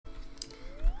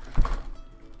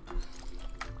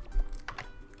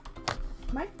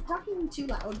talking too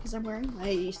loud because I'm wearing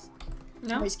my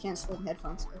noise canceling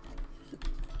headphones.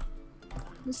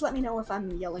 Just let me know if I'm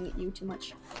yelling at you too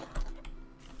much.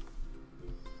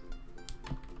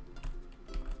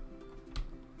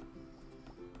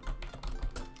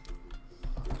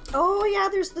 Oh yeah,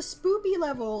 there's the spoopy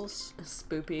levels.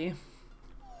 Spoopy.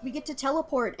 We get to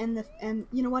teleport, and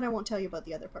you know what? I won't tell you about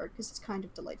the other part because it's kind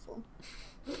of delightful.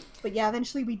 But yeah,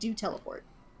 eventually we do teleport.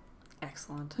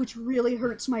 Excellent. Which really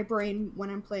hurts my brain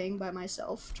when I'm playing by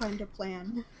myself, trying to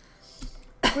plan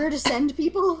where to send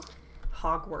people.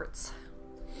 Hogwarts.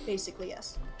 Basically,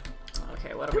 yes.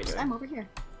 Okay, what are we doing? I'm over here.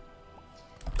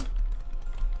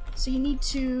 So you need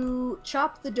to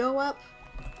chop the dough up,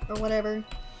 or whatever.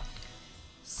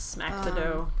 Smack the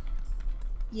dough.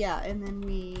 Yeah, and then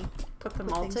we put them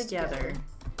all together,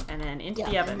 and then into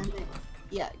the oven.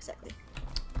 Yeah, exactly.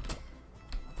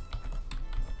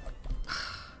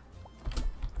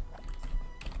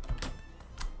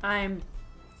 I'm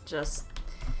just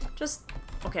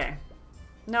okay.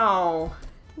 No.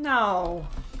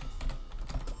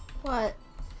 What?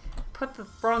 Put the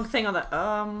wrong thing on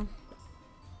the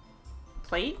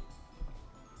plate.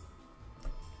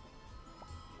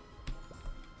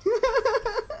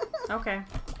 Okay.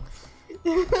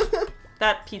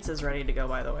 That pizza's ready to go,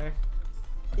 by the way.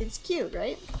 It's cute,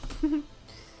 right?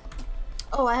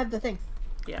 Oh, I have the thing.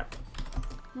 Yeah.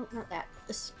 No, not that.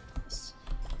 This.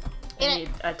 I need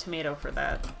a tomato for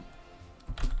that.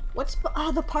 What's...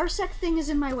 the parsec thing is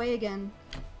in my way again.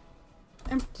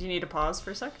 Do you need to pause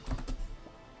for a sec?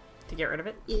 To get rid of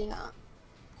it? Yeah.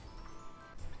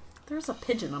 There's a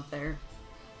pigeon up there.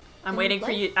 I'm waiting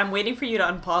for you to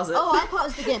unpause it. Oh, I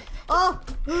paused again. Oh!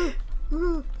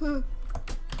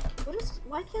 What is...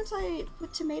 Why can't I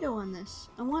put tomato on this?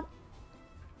 I want...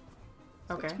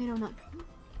 Okay. Tomato not...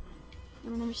 I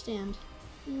don't understand.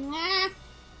 Nah.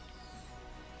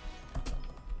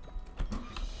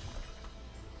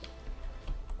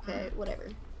 Okay, whatever.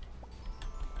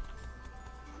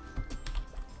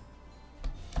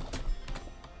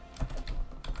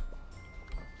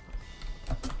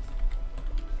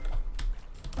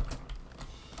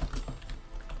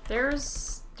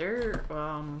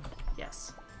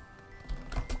 Yes.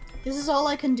 This is all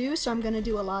I can do, so I'm gonna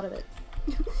do a lot of it.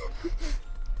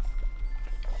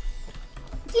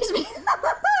 Excuse me.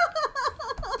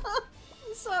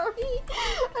 Sorry.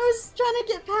 I was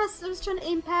trying to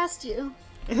aim past you.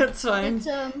 It's fine.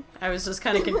 But, I was just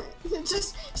kind of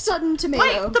just sudden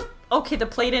tomato. Wait, okay, the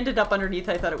plate ended up underneath.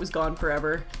 I thought it was gone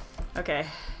forever. Okay.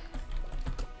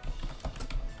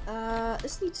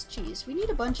 This needs cheese. We need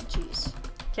a bunch of cheese.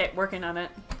 Okay, working on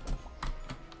it.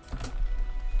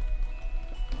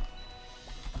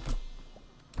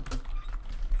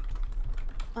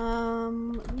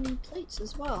 We need plates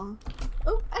as well.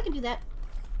 Oh, I can do that.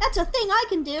 That's a thing I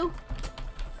can do!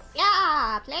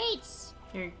 Yeah, plates!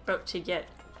 You're about to get...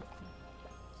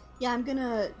 Yeah, I'm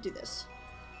gonna do this.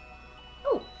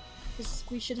 Oh! Because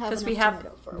we should have enough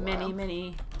tomato for a many,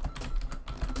 while.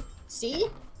 See?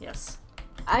 Yes.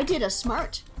 I did a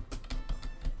smart.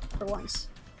 For once.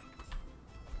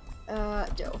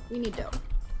 Dough. We need dough.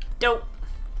 Dough!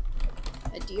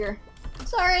 A deer.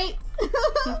 Sorry!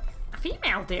 A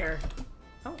female deer!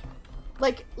 Oh.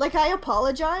 Like I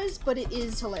apologize, but it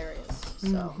is hilarious,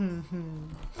 so.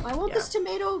 Why won't this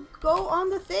tomato go on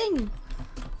the thing?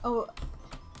 Oh,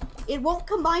 it won't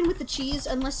combine with the cheese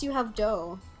unless you have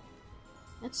dough.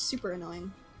 That's super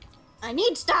annoying. I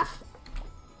need stuff!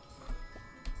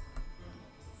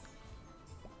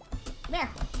 Come here.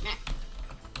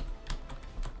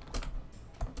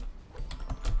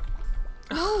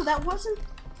 No, that wasn't...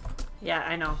 Yeah,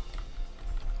 I know.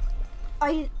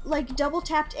 I, like, double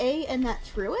tapped A and that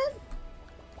threw it?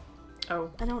 Oh.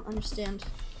 I don't understand.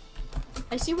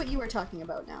 I see what you were talking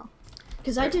about now.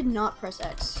 Because I did not press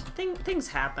X. Things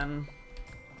happen.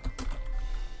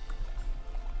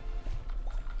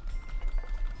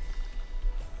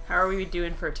 How are we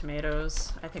doing for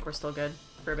tomatoes? I think we're still good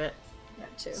for a bit. Yeah,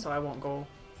 too. So I won't go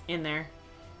in there.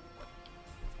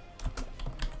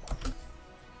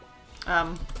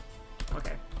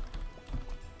 Okay.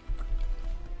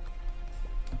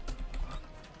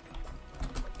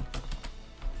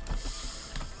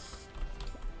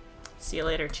 See you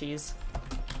later, cheese.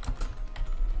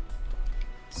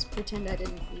 Just pretend you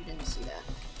didn't see that.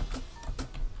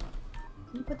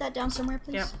 Can you put that down somewhere,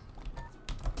 please? Yep.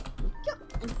 Yep.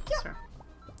 Sure.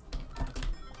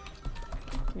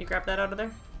 Can you grab that out of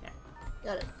there? Yeah.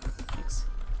 Got it. Thanks.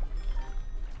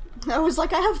 I was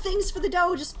like, I have things for the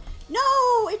dough, just...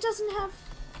 No! It doesn't have...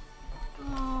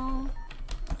 Oh.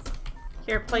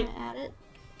 Here, plate. I'm gonna add it.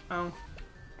 Oh.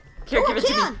 Here, give it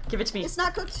to me. Give it to me. It's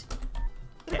not cooked.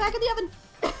 Put it back in the oven.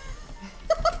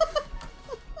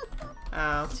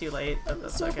 Oh, too late, but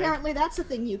that's so okay. apparently that's a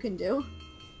thing you can do.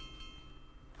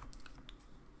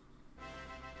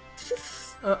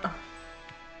 That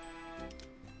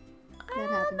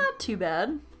happened. Not too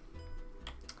bad.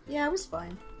 Yeah, it was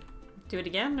fine. Do it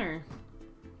again, or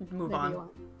move Whatever on? You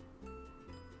want.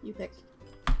 You pick.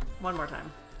 One more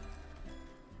time.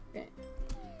 Okay.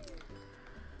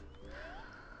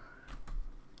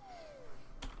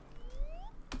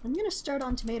 I'm gonna start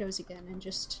on tomatoes again and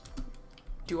just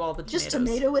Do all the tomatoes. just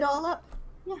tomato it all up.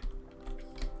 Yeah.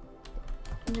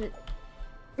 I'm gonna.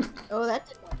 Oh, that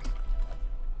didn't work.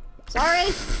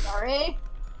 Sorry, sorry.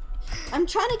 I'm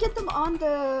trying to get them on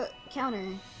the counter.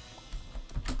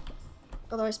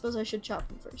 Although I suppose I should chop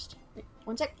them first. Wait,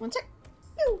 one sec, one sec.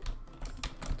 Ew.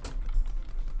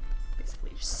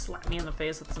 Basically, just slap me in the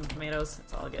face with some tomatoes.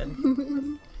 It's all good.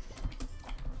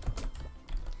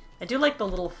 I do like the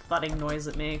little thudding noise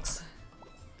it makes.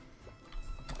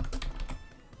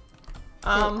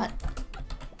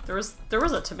 There was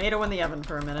a tomato in the oven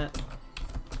for a minute.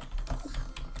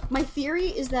 My theory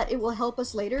is that it will help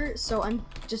us later, so I'm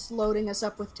just loading us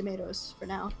up with tomatoes for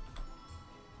now.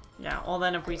 Yeah, well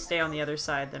then if we stay on the other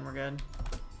side, then we're good.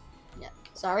 Yeah.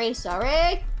 Sorry,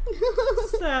 sorry!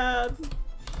 Sad.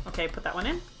 Okay, put that one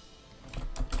in.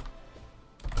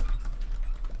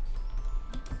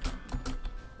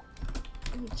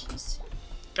 Oh, jeez.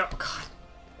 Oh, God.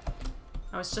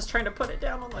 I was just trying to put it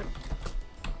down on the...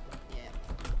 Yeah,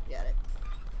 got it.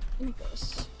 Here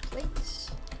goes.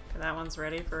 Plates. That one's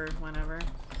ready for whenever.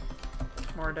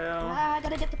 More dough. Ah, I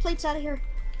gotta get the plates out of here.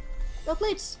 Go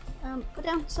plates! Put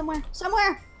down somewhere.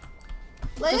 Somewhere!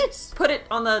 Plates! Just put it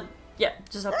on the... Yeah,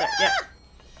 just up there. Yeah.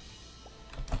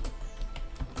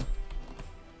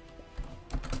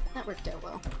 That worked out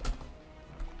well.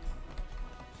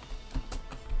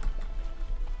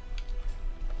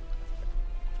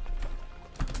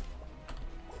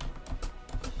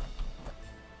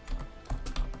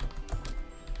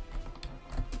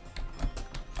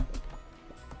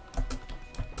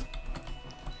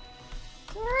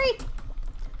 Sorry!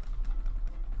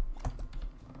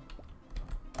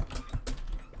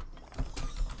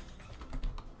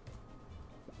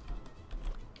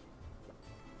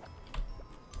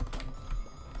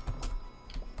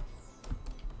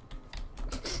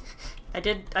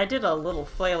 I did a little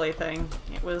flaily thing.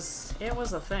 It was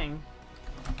a thing.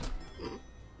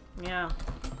 Yeah.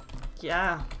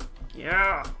 Yeah.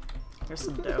 Yeah. Here's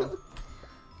some dough.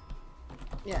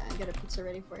 Yeah, I got a pizza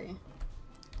ready for you.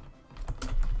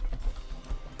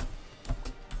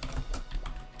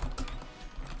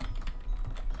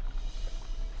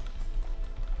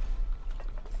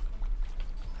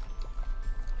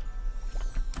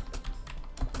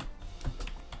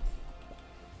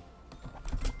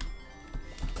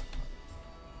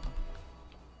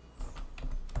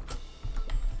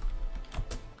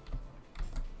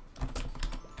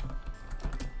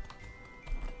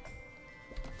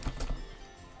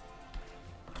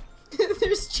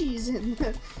 There's cheese in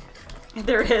the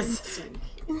There is. sink.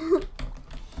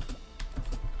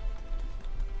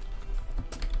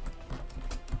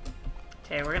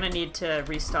 Okay, we're gonna need to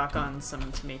restock on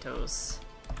some tomatoes.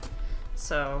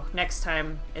 So next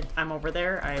time I'm over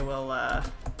there, I will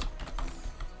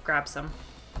grab some.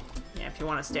 Yeah, if you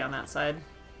want to stay on that side.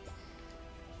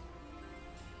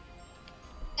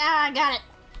 Ah, I got it!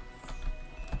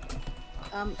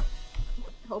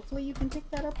 Hopefully you can pick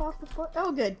that up off the floor.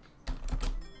 Oh, good.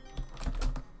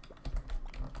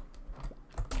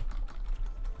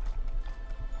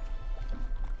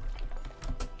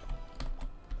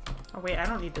 Oh wait, I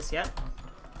don't need this yet.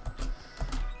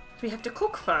 We have to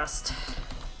cook first.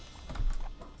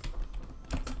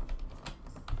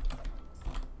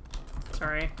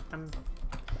 Sorry, I'm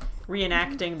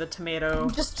reenacting the tomato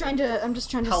I'm just trying to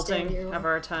stay pelting here. of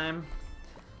our time.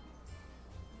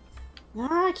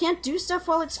 Ah, I can't do stuff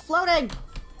while it's floating!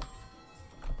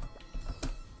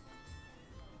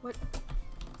 What?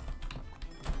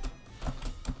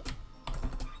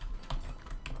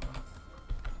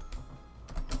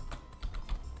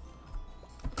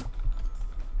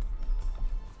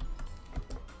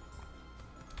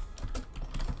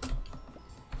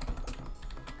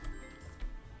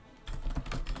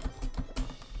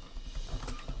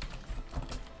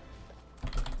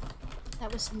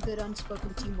 That was some good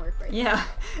unspoken teamwork right there. Yeah.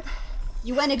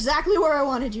 You went exactly where I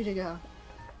wanted you to go.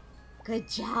 Good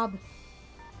job.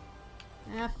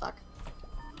 Ah, fuck.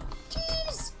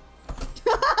 Jeez!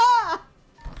 That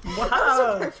was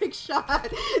a perfect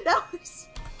shot. That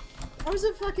was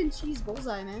a fucking cheese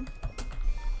bullseye, man.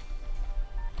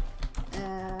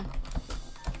 I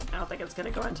don't think it's gonna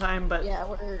go in time, but Yeah,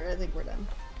 I think we're done.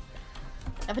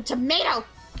 I have a tomato!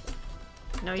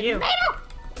 No, you. Tomato!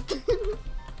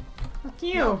 Fuck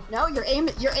you. No, your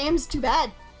aim's too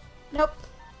bad. Nope.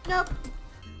 Nope.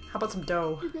 How about some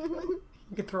dough? You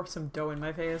could throw some dough in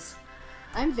my face.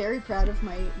 I'm very proud of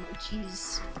my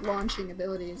cheese launching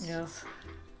abilities. Yes.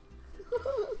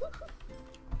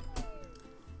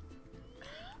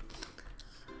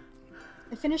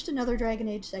 I finished another Dragon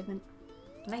Age segment.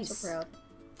 Nice. So proud.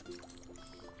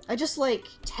 I just, like,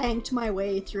 tanked my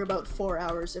way through about 4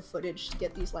 hours of footage to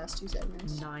get these last 2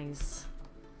 segments. Nice.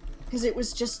 Because it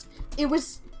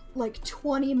was, like,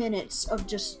 20 minutes of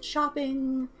just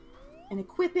shopping and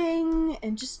equipping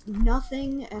and just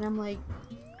nothing, and I'm like...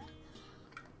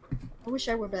 I wish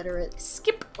I were better at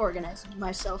skip organizing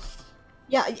myself.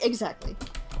 Yeah, exactly.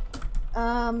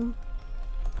 Oh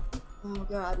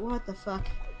god, what the fuck?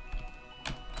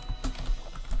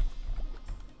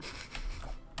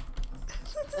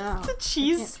 Oh, the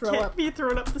cheese can't be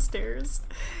thrown up the stairs.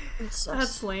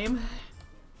 That's lame.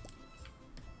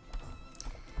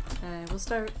 I will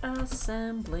start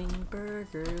assembling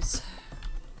burgers.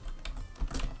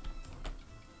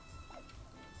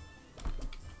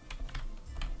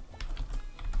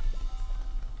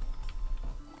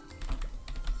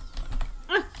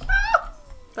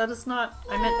 That is not...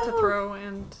 I meant to throw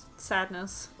and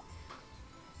sadness.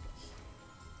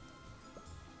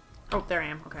 Oh, there I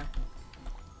am. Okay.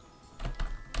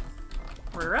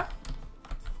 We're up.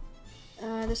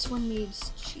 This one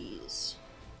needs cheese.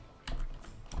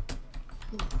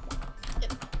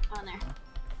 Yep, on there.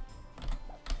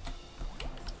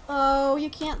 Oh, you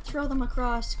can't throw them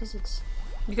across because it's...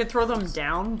 You could throw them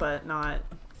down, but not...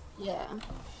 Yeah.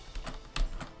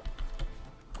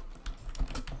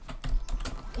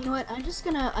 You know what? I'm just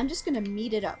gonna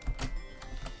meat it up.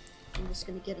 I'm just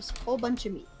gonna get us a whole bunch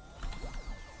of meat.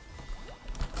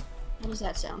 How does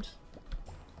that sound?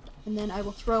 And then I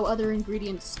will throw other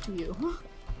ingredients to you.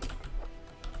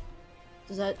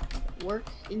 Does that work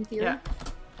in theory? Yeah.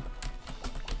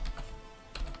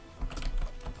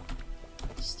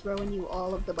 Just throwing you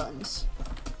all of the buns.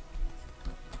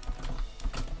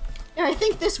 Yeah, I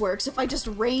think this works if I just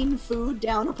rain food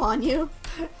down upon you.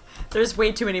 There's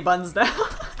way too many buns now.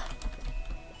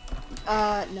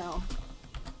 No.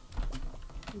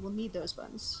 You will need those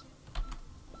buns.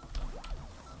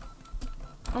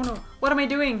 Oh no. What am I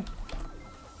doing?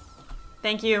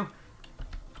 Thank you.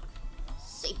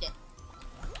 Saved it.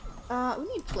 We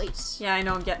need plates. Yeah, I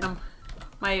know, I'm getting them.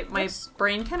 My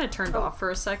brain kind of turned off for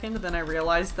a second, then I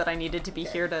realized that I needed to be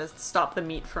here to stop the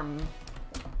meat from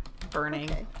burning.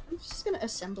 Okay. I'm just gonna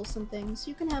assemble some things.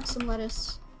 You can have some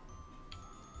lettuce.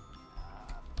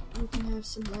 You can have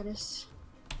some lettuce.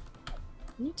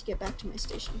 I need to get back to my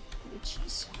station. I need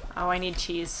cheese. Oh, I need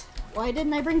cheese. Why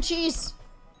didn't I bring cheese?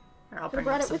 Or I'll bring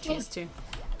up some cheese too.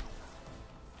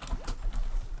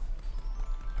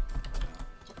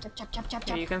 Chop, chop, chop, chop, Here,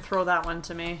 chop. you can throw that one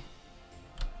to me.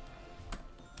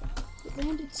 It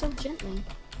landed so gently.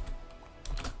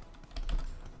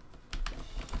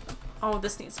 Oh,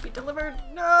 this needs to be delivered.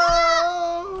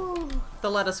 No!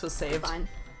 The lettuce was saved. Fine.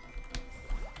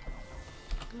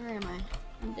 Where am I?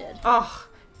 I'm dead. Oh,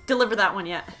 deliver that one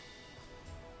yet.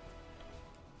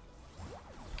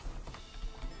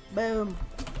 Boom.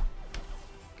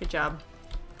 Good job.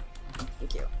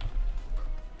 Thank you.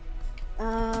 Do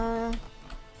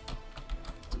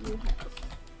you have...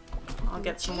 I'll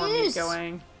get some more meat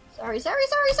going. Sorry, sorry,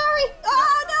 sorry, sorry!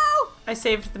 Oh, no! I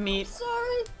saved the meat.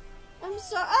 Sorry. I'm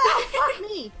sorry. Oh, fuck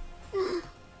me!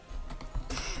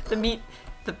 The meat...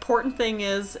 The important thing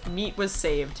is, meat was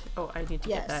saved. Oh, I need to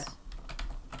get that.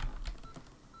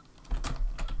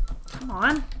 Come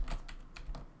on.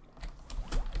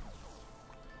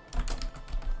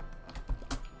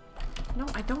 No,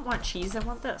 I don't want cheese. I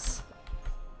want this.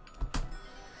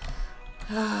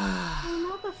 Oh,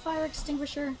 not the fire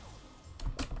extinguisher.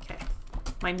 Okay.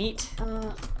 My meat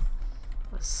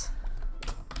was...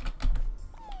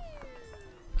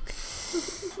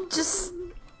 Just...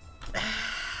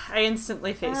 I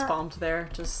instantly facepalmed there,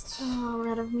 just... Oh,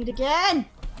 we're out of meat again!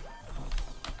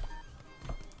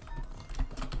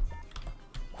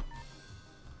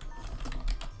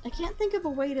 I can't think of a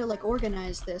way to, like,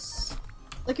 organize this.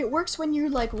 Like, it works when you,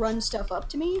 like, run stuff up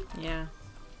to me. Yeah.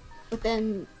 But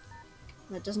then...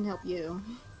 that doesn't help you.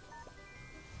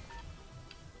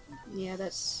 Yeah,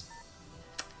 that's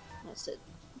it.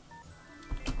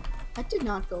 That did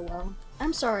not go well.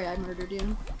 I'm sorry I murdered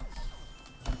you.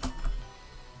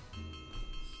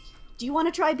 Do you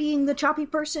want to try being the choppy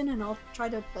person and I'll try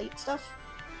to plate stuff?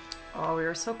 Oh, we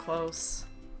were so close.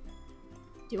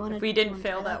 Do you want to? If we didn't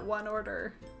fail that one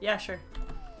order. Yeah, sure.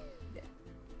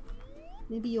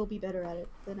 Maybe you'll be better at it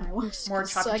than I was. More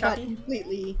choppy I choppy? got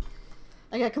completely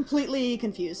I got completely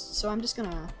confused, so I'm just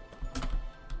gonna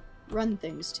run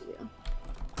things to you.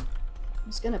 I'm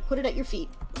just gonna put it at your feet.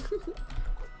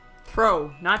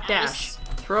 Throw, not Nice. dash.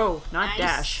 Throw, not Nice.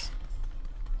 dash.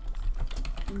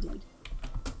 Indeed.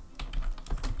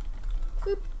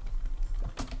 Boop.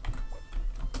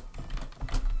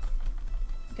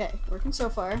 Okay, working so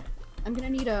far. I'm gonna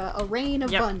need a rain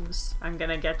of buns. I'm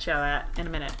gonna get you that in a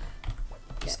minute.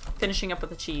 Just Okay. finishing up with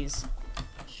the cheese.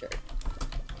 Sure.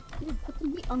 Ooh, put the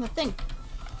meat on the thing.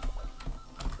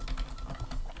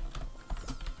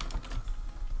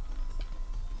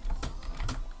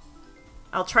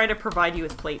 I'll try to provide you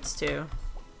with plates too.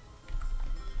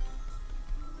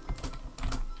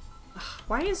 Ugh,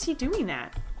 why is he doing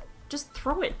that? Just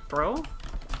throw it, bro.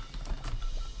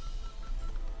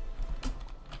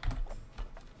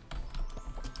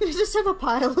 I just have a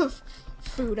pile of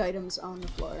food items on the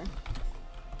floor.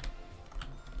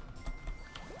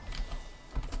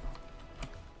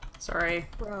 Sorry.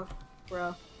 Bro.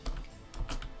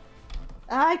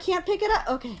 I can't pick it up.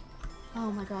 Okay.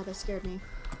 Oh my god, that scared me.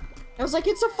 I was like,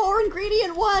 it's a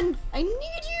 4-ingredient one! I need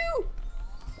you!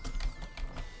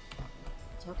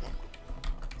 It's okay.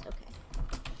 It's okay.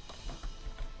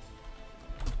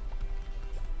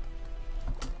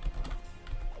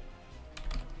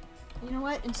 You know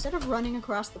what? Instead of running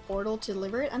across the portal to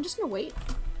deliver it, I'm just gonna wait.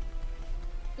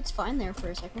 It's fine there for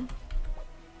a second.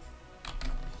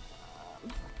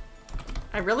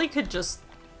 I really could just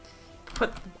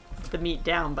put the meat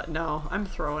down, but no, I'm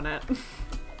throwing it.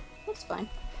 That's fine.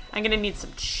 I'm gonna need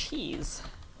some cheese.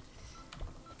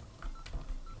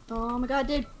 Oh my god,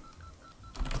 dude.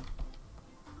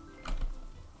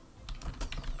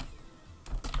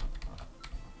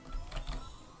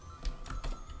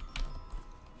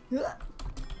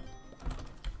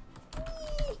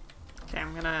 Okay,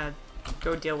 I'm gonna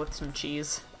go deal with some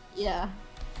cheese. Yeah.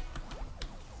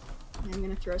 I'm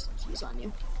gonna throw some cheese on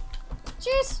you.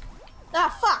 Cheese! Ah,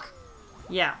 fuck!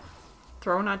 Yeah.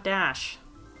 Throw, not dash.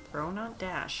 Throw, not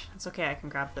dash. It's okay, I can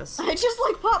grab this. I just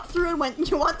like popped through and went,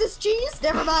 you want this cheese?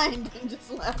 Never mind, and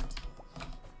just left.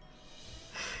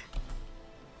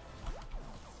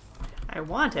 I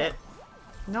want it.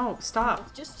 No, stop.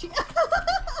 It's just cheese.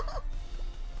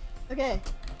 Okay.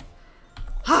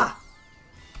 Ha!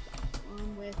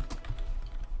 On with...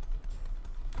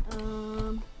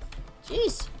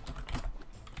 cheese.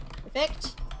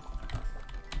 Perfect.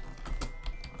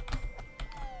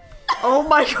 Oh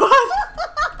my god!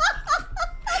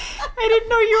 I didn't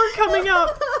know you were coming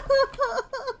up!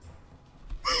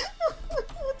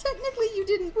 Technically, you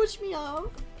didn't push me off.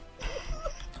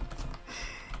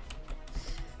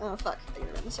 Oh, fuck. I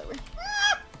gotta run this over.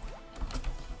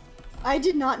 I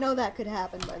did not know that could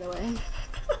happen, by the way.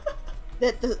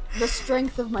 That the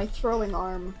strength of my throwing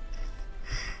arm.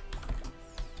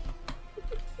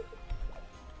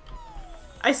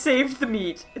 I saved the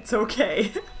meat. It's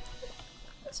okay.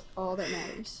 That's all that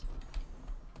matters.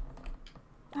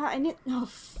 I need... Oh,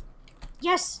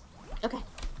 yes! Okay.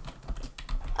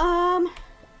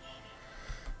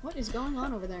 What is going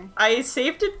on over there? I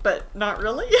saved it, but not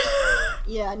really.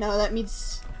 Yeah, no, that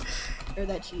means... Or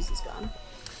that cheese is gone.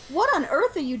 What on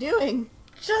earth are you doing?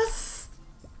 Just...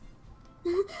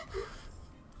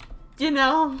 You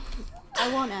know.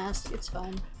 I won't ask, it's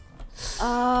fine.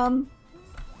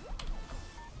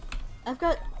 I've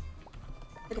got...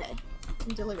 Okay,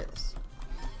 deliver this.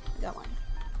 I got one.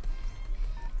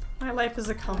 My life is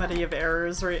a comedy of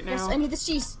errors right now. Yes, I need this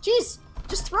cheese. Cheese!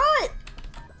 Just throw it!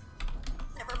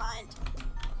 Never mind.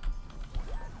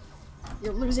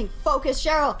 You're losing focus,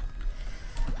 Cheryl!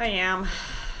 I am.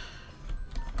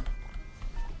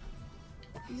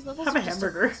 These levels Have are a just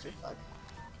hamburger. clusterfuck.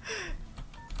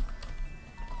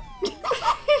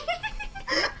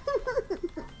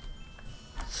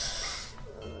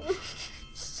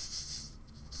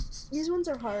 These ones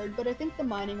are hard, but I think the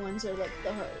mining ones are like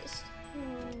the hardest.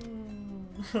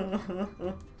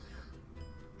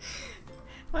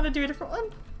 Want to do a different one?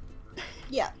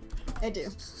 Yeah, I do.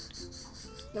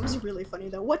 That was really funny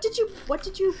though. What did you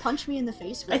punch me in the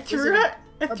face with? I threw a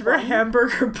bun?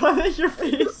 hamburger bun at your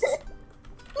face.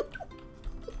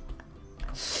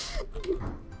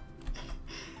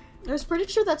 I was pretty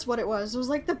sure that's what it was. It was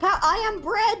like I am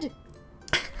bread.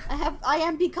 I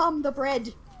am become the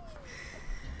bread.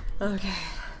 Okay.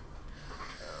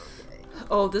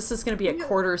 Oh, this is gonna be a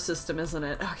quarter system, isn't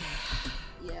it? Okay.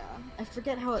 Yeah, I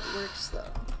forget how it works though.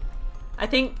 I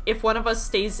think if one of us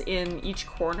stays in each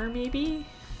corner, maybe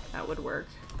that would work.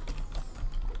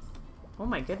 Oh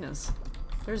my goodness,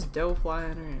 there's dough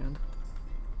flying around.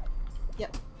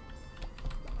 Yep.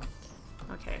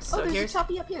 Okay, so there's here's a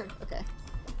choppy up here. Okay.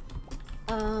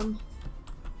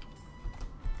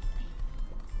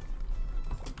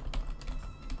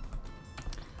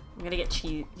 I'm gonna get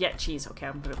cheese. Yeah, cheese. Okay,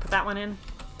 I'm gonna put that one in.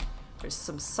 There's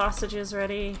some sausages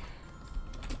ready.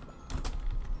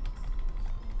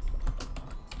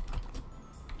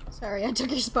 Sorry, I took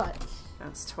your spot.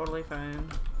 That's totally fine.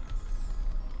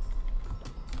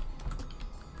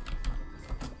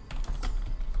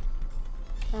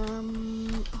 Oh,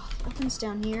 the oven's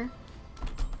down here.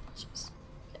 Jeez.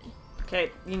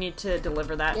 Okay, you need to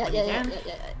deliver that when you can.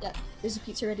 Yeah. There's a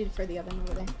pizza ready for the oven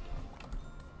over there.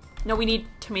 No, we need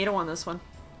tomato on this one.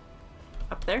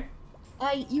 Up there?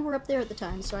 You were up there at the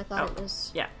time, so I thought it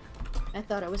was... Yeah. I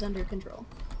thought it was under control.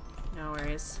 No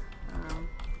worries.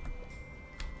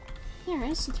 Here, I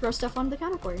just throw stuff onto the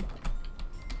counter for you.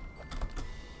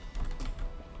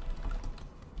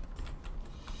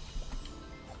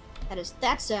 That is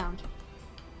that sound.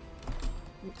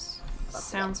 Oops.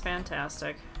 Sounds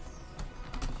fantastic.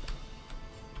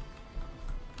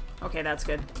 Okay, that's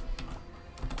good.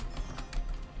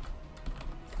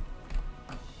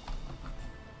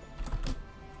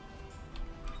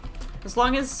 As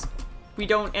long as we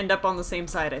don't end up on the same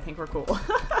side, I think we're cool.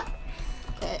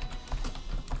 Okay.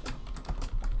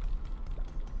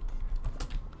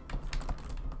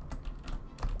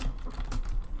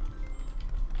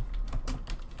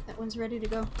 That one's ready to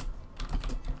go.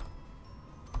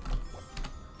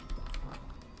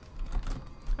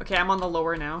 Okay, I'm on the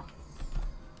lower now.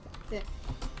 Okay.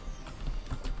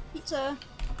 Pizza.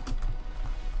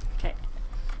 Okay.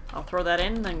 I'll throw that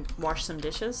in, then wash some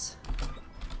dishes.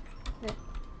 Okay.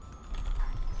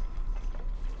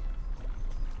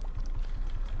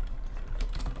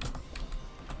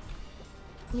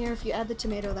 Here, if you add the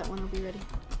tomato, that one will be ready.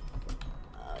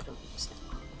 Don't understand.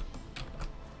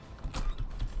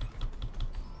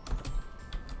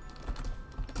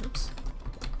 Oops.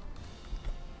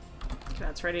 Okay,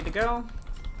 that's ready to go.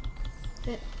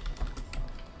 Okay.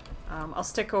 I'll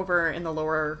stick over in the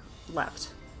lower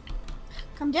left.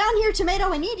 Come down here,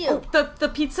 tomato, I need you! Oh, the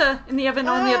pizza in the oven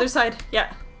on the other side.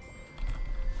 Yeah.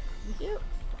 Thank you.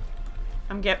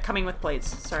 I'm coming with plates,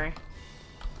 sorry.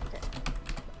 Okay.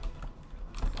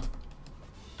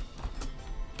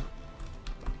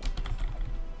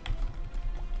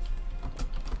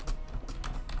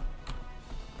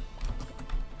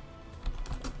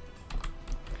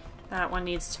 That one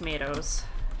needs tomatoes.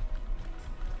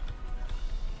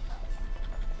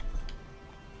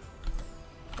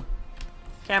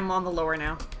 Okay, I'm on the lower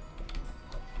now.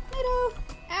 Tomato!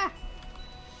 Ah!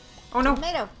 Oh no!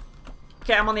 Tomato!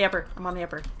 Okay, I'm on the upper. I'm on the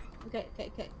upper. Okay.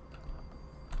 Okay,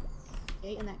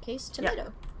 in that case,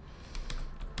 tomato.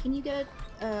 Can you get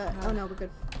oh no, we're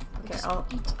good. Okay, I'll...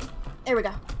 There we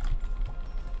go.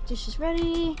 Dish is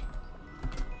ready.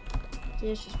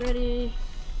 Dish is ready.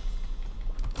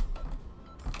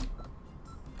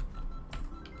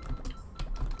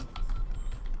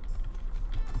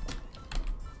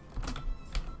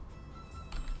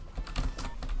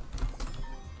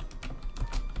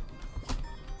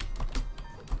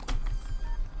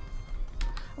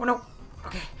 Oh no!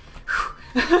 Okay.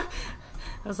 I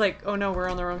was like, oh no, we're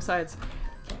on the wrong sides.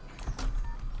 Okay.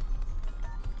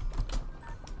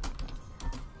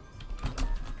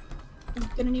 I'm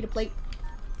gonna need a plate.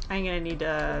 I'm gonna need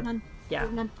None. yeah.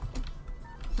 None.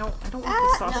 No, I don't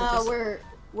want the sausages. No,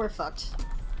 we're fucked.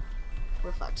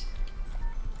 We're fucked.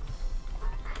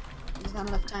 There's not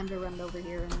enough time to run over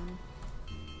here and then...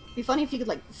 It'd be funny if you could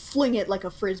like fling it like a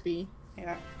frisbee.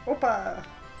 Yeah. Opa!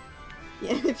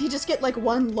 Yeah, if you just get like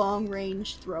one long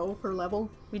range throw per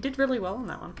level. We did really well on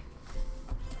that one.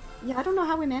 Yeah, I don't know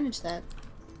how we managed that.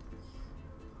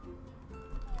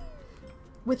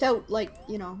 Without, like,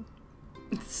 you know,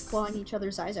 clawing each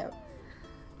other's eyes out.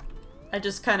 I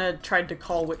just kind of tried to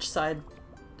call which side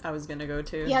I was gonna go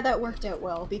to. Yeah, that worked out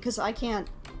well, because I can't...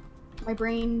 My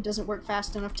brain doesn't work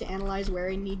fast enough to analyze where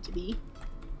I need to be.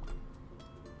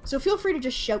 So feel free to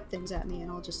just shout things at me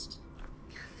and I'll just...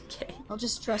 Okay. I'll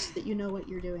just trust that you know what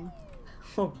you're doing.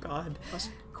 Oh god.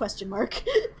 Question mark.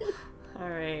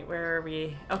 Alright, where are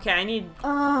we? Okay, I need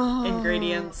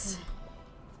ingredients.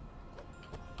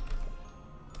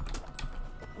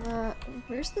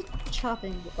 Where's the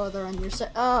chopping? Oh, they're on your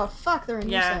side. Oh, fuck, they're on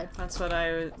your side. Yeah, that's what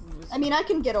I was... I mean, I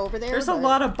can get over there, There's a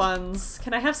lot of buns.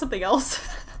 Can I have something else?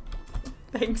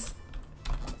 Thanks.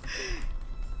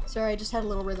 Sorry, I just had a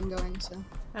little rhythm going, so...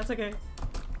 That's okay.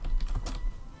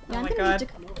 Yeah, oh my I'm gonna god. need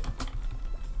to come over.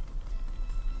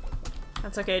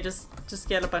 That's okay, just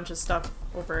get a bunch of stuff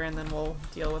over and then we'll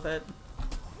deal with it.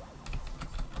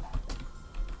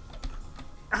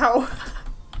 Ow!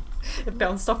 It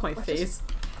bounced off my face.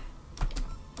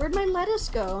 Where'd my lettuce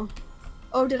go?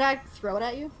 Oh, did I throw it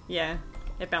at you? Yeah,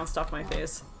 it bounced off my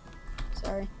face.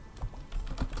 Sorry.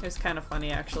 It was kind of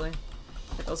funny, actually.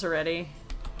 Okay, those are ready.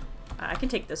 I can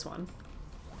take this one.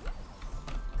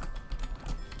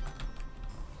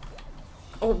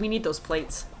 Oh, we need those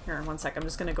plates. Here, in 1 sec. I'm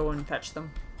just gonna go and fetch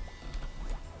them.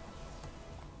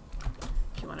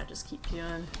 If you want to just keep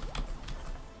doing.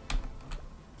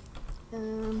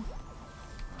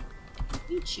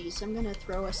 Need cheese. I'm gonna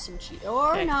throw us some cheese.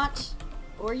 Or okay. not.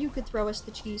 Or you could throw us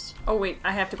the cheese. Oh wait,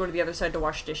 I have to go to the other side to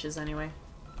wash dishes anyway.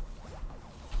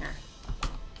 Here.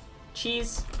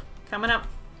 Cheese. Coming up.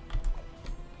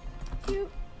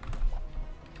 Cute.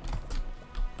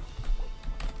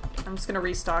 I'm just gonna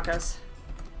restock us.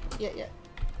 Yeah, yeah.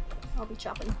 I'll be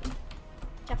chopping.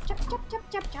 Chop, chop, chop,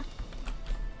 chop, chop, chop.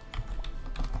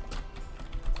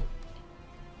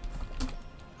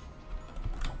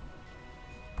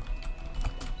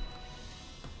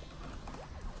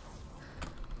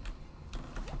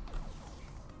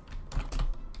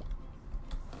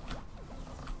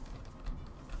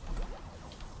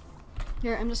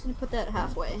 Here, I'm just gonna put that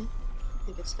halfway. I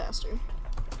think it's faster.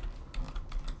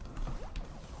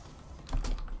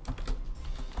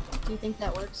 Do you think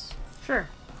that works? Sure.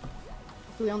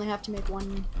 If we only have to make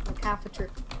one, like half a trip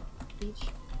each.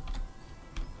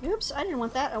 Oops, I didn't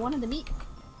want that. I wanted the meat.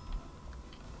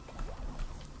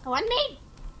 I want meat!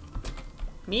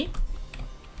 Meat?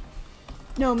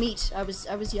 No, meat. I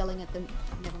was yelling at them.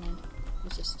 Never mind. It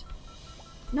was just...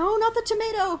 No, not the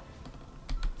tomato!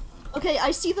 Okay,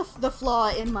 I see the flaw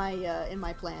in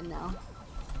my plan now.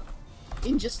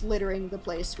 In just littering the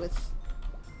place with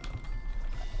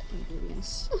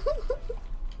ingredients.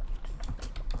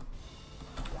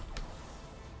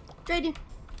 Trade.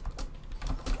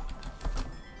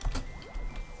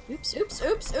 Oops, oops,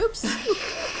 oops, oops.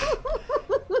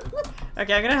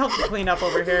 Okay, I'm gonna help you clean up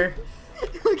over here.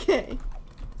 Okay.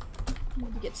 I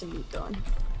need to get some meat going.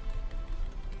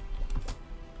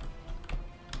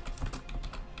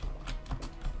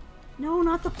 No,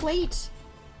 not the plate.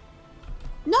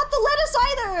 Not the lettuce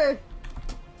either!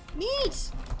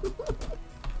 Meat!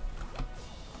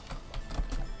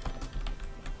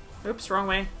 Oops, wrong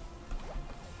way.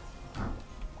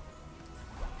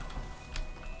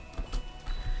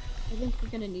 I think we're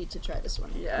gonna need to try this one.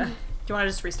 Yeah. Do you want to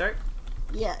just restart?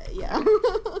 Yeah, yeah.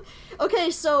 Okay,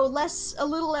 so a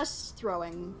little less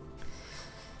throwing.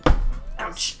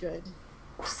 Ouch. Good.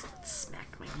 Just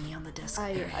smack my knee on the desk.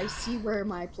 I see where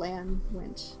my plan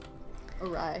went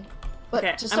awry. But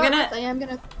okay, to start with, I am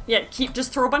gonna... Yeah,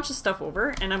 just throw a bunch of stuff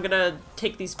over, and I'm gonna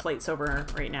take these plates over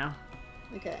right now.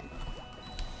 Okay.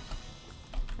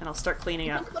 And I'll start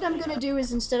cleaning I up. think what I'm gonna do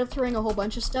is, instead of throwing a whole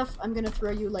bunch of stuff, I'm gonna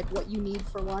throw you, like, what you need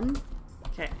for one.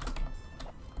 Okay.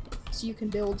 So you can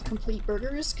build complete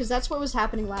burgers, because that's what was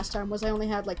happening last time, was I only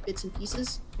had, like, bits and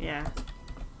pieces. Yeah.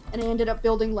 And I ended up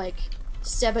building, like,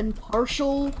 7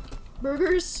 partial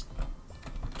burgers.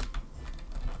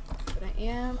 But I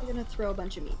am gonna throw a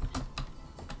bunch of meat.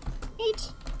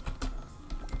 Meat!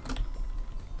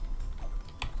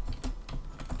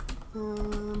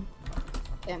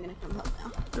 Okay, I'm gonna come help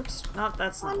now. Oops. No,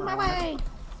 that's not On what my I wanted. way!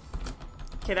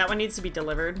 Okay, that one needs to be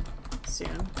delivered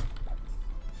soon.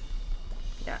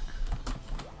 Yeah.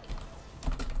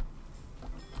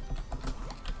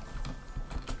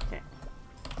 Okay.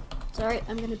 It's alright,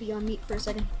 I'm gonna be on meat for a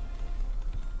second.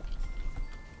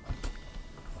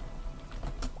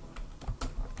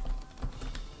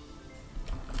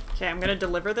 Okay, I'm gonna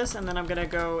deliver this, and then I'm gonna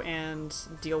go and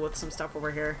deal with some stuff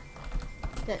over here.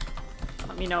 Okay.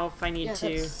 Let me know if I need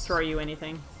to throw you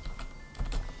anything.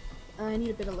 I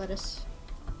need a bit of lettuce.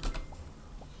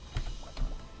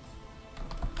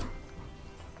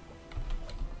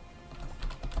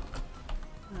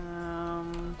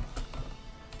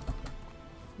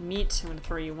 Meat, I'm gonna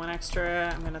throw you 1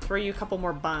 extra. I'm gonna throw you a couple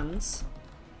more buns.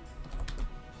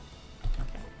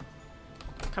 Okay.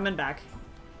 Coming back.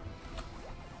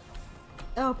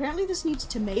 Oh, apparently this needs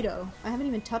tomato. I haven't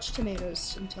even touched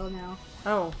tomatoes until now.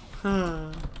 Oh.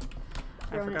 I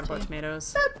Throwing forgot it to about you.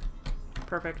 tomatoes.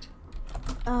 Perfect.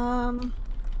 So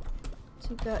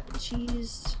we've got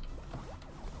cheese.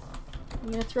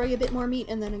 I'm gonna throw you a bit more meat,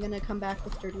 and then I'm gonna come back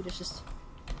with dirty dishes.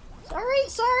 Sorry.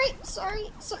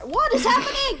 What is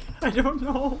happening? I don't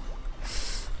know.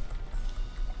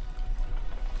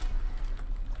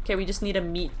 Okay, we just need a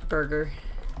meat burger.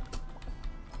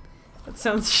 That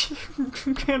sounds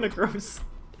kind of gross.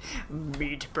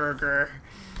 Meat burger.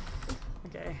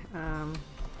 Okay,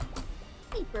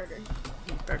 Meat burger.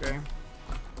 meat burger.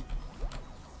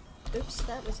 Oops,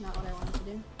 that was not what I wanted to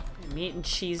do. Meat and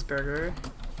cheeseburger.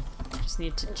 Just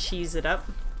need to cheese it up.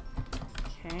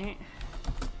 Okay.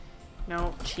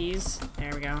 No, cheese.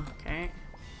 There we go. Okay.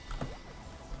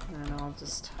 And then I'll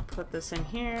just put this in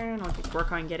here, and I'll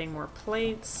work on getting more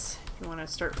plates. If you want to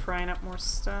start frying up more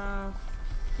stuff.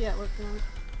 Yeah, working on it.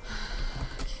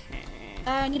 Okay.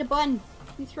 I need a bun.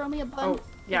 Can you throw me a bun? Oh,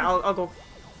 yeah, I'll go.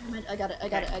 I got it, I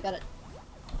got it, I got it.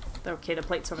 Okay, the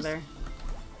plate's over there.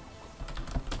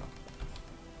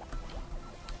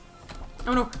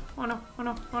 Oh no! Oh no! Oh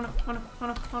no! Oh no! Oh no! Oh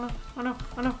no! Oh no! Oh no!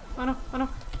 Oh no! Oh no! Oh no!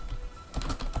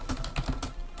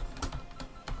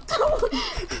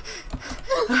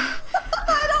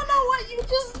 I don't know what you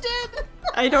just did!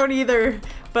 I don't either,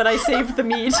 but I saved the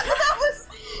meat.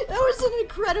 that was an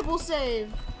incredible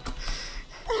save.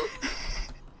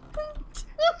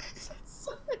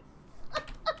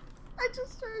 I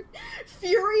just heard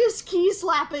furious key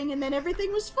slapping and then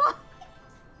everything was fine.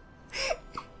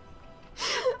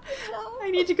 No. I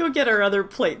need to go get our other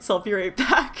plates. I'll be right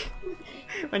back.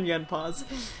 When you unpause.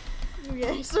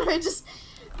 Okay, so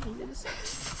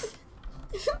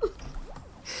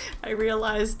I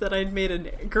realized that I'd made a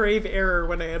grave error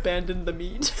when I abandoned the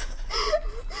meat.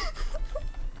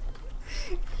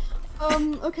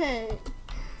 Okay.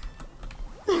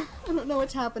 I don't know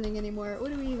what's happening anymore.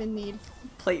 What do we even need?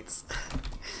 Plates.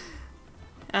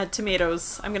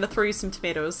 Tomatoes. I'm gonna throw you some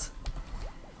tomatoes.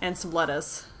 And some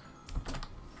lettuce.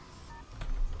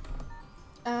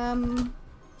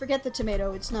 Forget the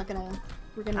tomato. It's not gonna...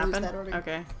 We're gonna lose that order.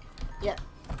 Okay. Yeah.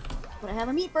 But I have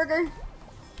a meat burger.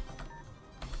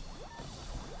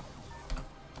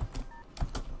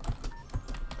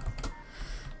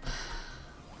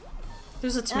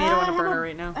 There's a tomato on a burner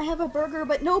right now. I have a burger,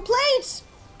 but no plates!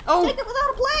 Oh! Take it without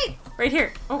a plate! Right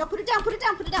here. Oh. No, put it down, put it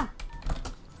down, put it down.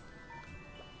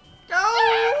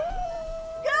 Go!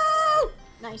 Go!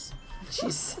 Nice.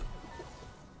 Jeez.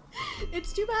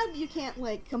 It's too bad you can't,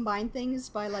 like, combine things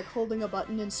by, like, holding a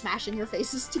button and smashing your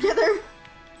faces together.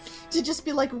 To just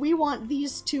be like, we want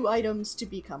these two items to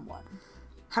become one.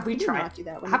 Have we tried? Not do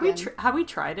that one have we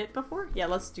tried it before? Yeah,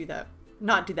 let's do that.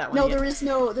 Not do that one. No, yet. there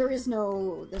is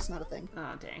no, that's not a thing.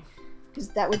 Oh, dang. Because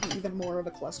that would be even more of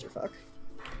a clusterfuck.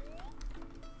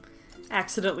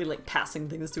 Accidentally, like, passing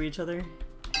things to each other.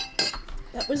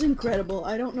 That was incredible.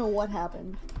 I don't know what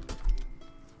happened.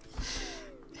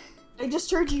 I just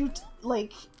heard you,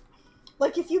 like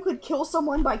if you could kill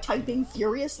someone by typing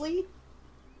furiously,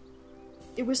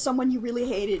 it was someone you really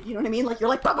hated, you know what I mean? Like, you're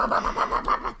like, bah, bah, bah, bah, bah,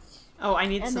 bah, bah. Oh, I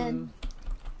need some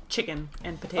chicken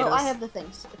and potatoes. Oh, I have the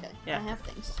things. Okay, yeah. I have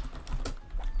things.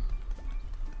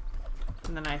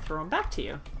 And then I throw them back to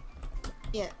you.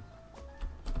 Yeah.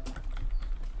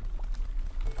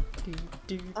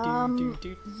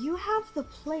 You have the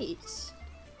plates.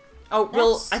 Oh, that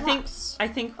well, sucks. I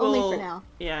think we'll... Only for now.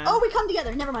 Yeah. Oh, we come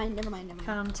together. Never mind, never mind, never mind.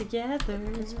 Come together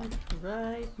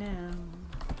right now.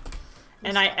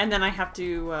 And then I have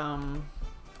to,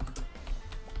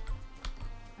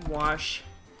 wash.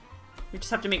 We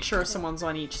just have to make sure someone's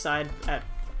on each side at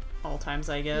all times,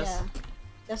 I guess. Yeah.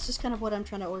 That's just kind of what I'm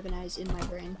trying to organize in my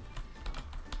brain.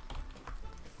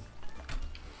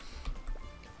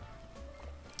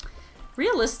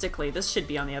 Realistically, this should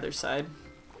be on the other side.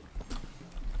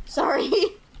 Sorry.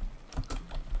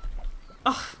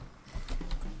 Oh.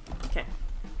 Okay.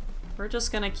 We're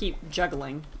just gonna keep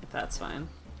juggling, if that's fine.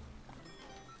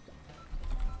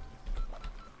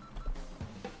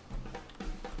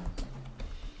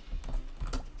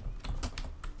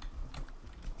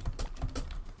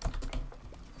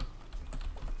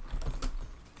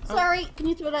 Sorry, can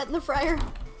you throw that in the fryer?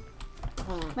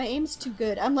 Hmm. My aim's too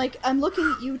good. I'm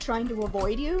looking at you trying to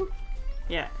avoid you.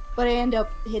 Yeah. But I end up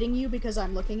hitting you because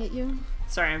I'm looking at you.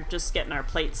 Sorry, I'm just getting our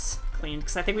plates cleaned,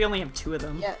 because I think we only have 2 of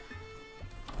them. Yeah.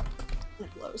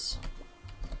 That blows.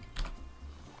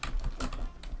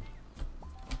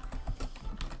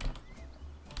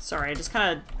 Sorry, I just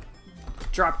kind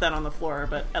of dropped that on the floor,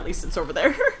 but at least it's over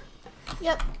there.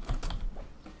 Yep.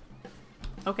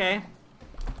 Okay.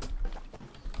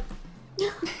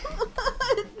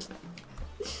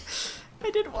 I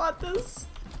didn't want this.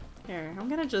 Here, I'm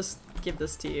gonna just give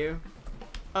this to you.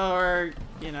 Or,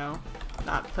 you know,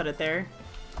 not put it there.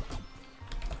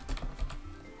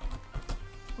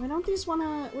 Why don't these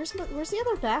wanna... Where's the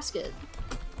other basket?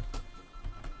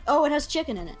 Oh, it has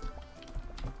chicken in it.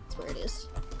 That's where it is.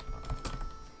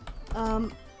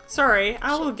 Sorry,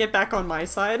 I will get back on my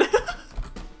side.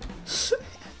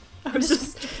 I was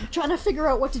just trying to figure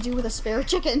out what to do with a spare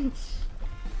chicken.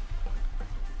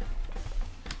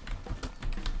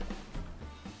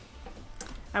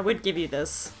 I would give you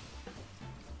this.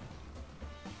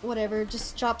 Whatever,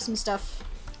 just chop some stuff.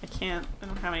 I can't. I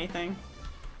don't have anything.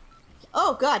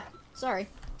 Oh god, sorry.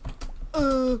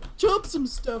 Chop some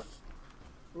stuff.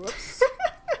 Whoops.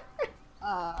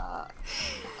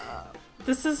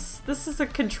 This is a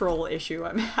control issue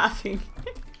I'm having.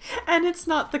 And it's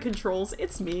not the controls,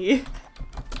 it's me.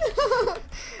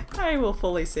 I will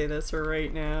fully say this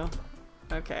right now.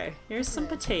 Okay, here's some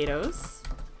potatoes.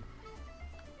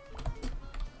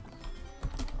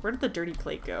 Where did the dirty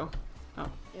plate go? Oh.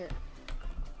 Here.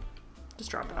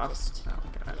 Just drop it off. Oh,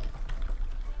 God.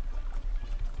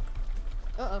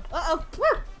 Yeah. Uh-oh. Uh-oh! Woo!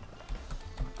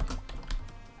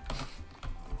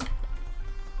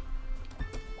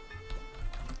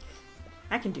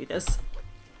 I can do this.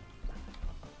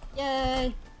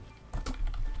 Yay!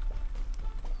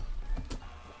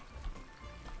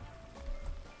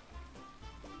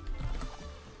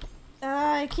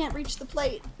 I can't reach the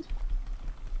plate.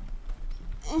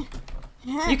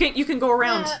 You can go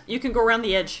around. You can go around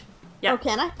the edge. Yeah. Oh,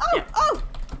 can I? Oh! Yeah.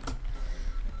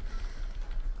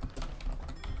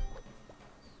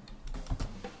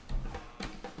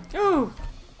 Oh!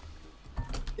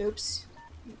 Ooh. Oops.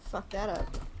 Fuck that up.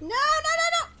 No, no,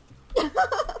 no, no!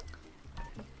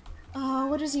 Oh,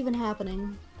 what is even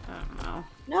happening? I don't know.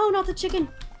 No, not the chicken.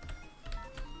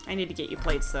 I need to get you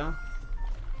plates, though.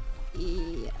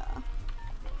 Yeah.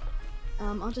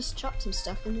 I'll just chop some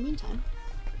stuff in the meantime.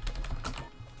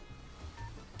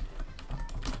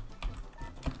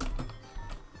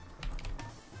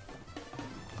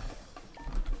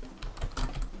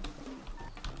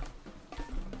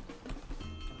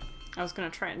 I was gonna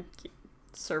try and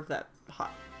serve that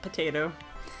hot potato.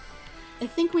 I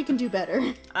think we can do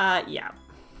better. Yeah.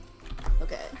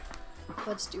 Okay.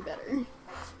 Let's do better.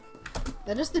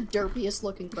 That is the derpiest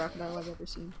looking crocodile I've ever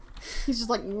seen. He's just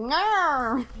like,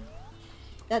 "Ngarr!"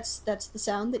 That's the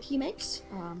sound that he makes,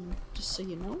 just so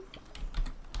you know.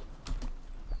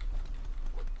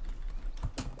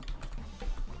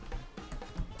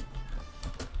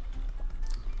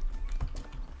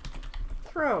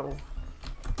 Throw.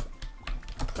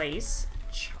 Place.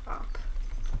 Chop.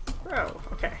 Throw.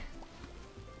 Okay.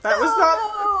 That was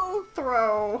not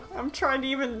throw. I'm trying to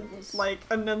even, like,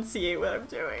 enunciate what I'm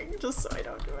doing, just so I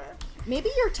don't do it. Maybe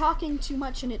you're talking too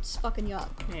much and it's fucking you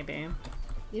up. Maybe.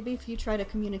 Maybe if you try to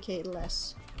communicate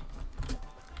less.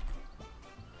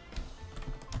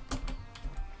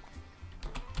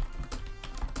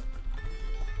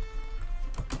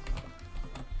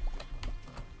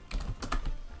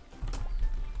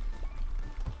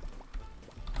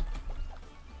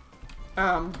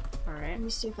 Alright. Let me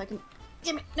see if I can...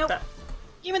 Give me... Nope!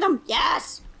 Give me them!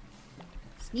 Yes!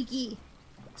 Sneaky.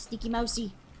 Sneaky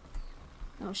mousey.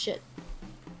 Oh, shit.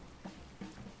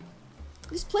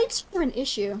 These plates are an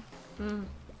issue.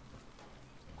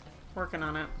 Working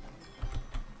on it.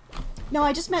 No,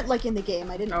 I just meant, like, in the game.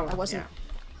 I wasn't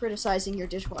yeah. criticizing your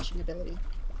dishwashing ability.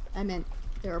 I meant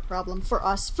they're a problem for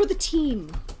us. For the team!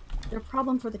 They're a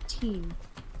problem for the team.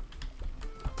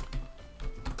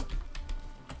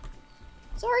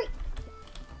 Sorry!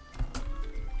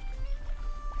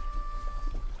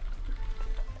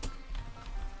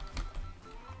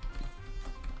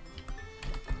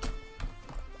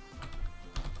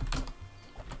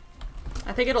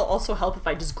 I think it'll also help if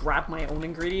I just grab my own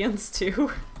ingredients,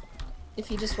 too.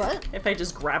 If you just what? If I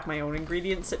just grab my own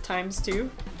ingredients at times, too.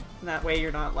 And that way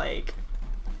you're not, like,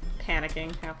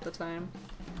 panicking half the time.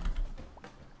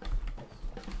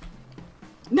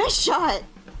 Nice shot!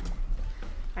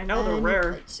 I know they're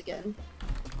rare. Plates again.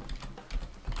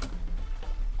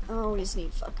 Always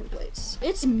need fucking plates.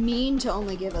 It's mean to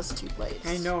only give us 2 plates.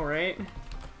 I know, right?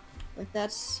 Like,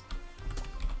 that's...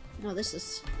 No, this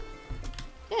is...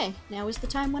 Okay, now is the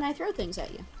time when I throw things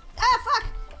at you. Ah, fuck!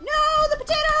 No, the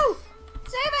potato!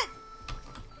 Save it!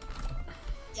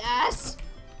 Yes!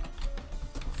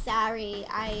 Sorry,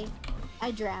 I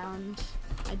drowned.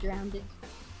 I drowned it.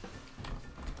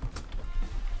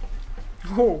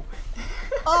 Oh.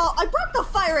 Oh, I broke the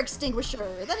fire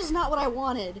extinguisher! That is not what I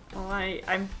wanted. Well,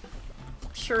 I'm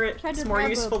sure it's more grab a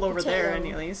useful over there,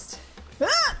 potato. at least.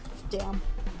 Ah! Damn.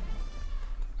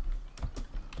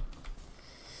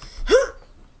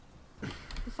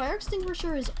 The fire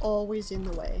extinguisher is always in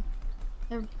the way.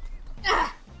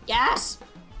 Ah! Yes!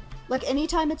 Like,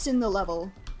 anytime it's in the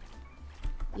level,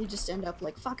 you just end up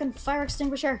like, fucking fire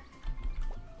extinguisher!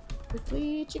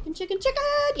 Quickly, chicken, chicken, chicken!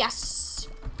 Yes!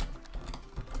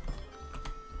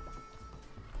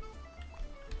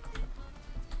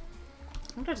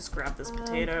 I'm gonna just grab this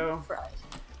potato. Fried.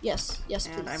 Yes, yes,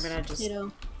 And please. I'm gonna just...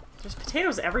 Potato. There's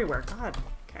potatoes everywhere, god.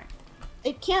 Okay.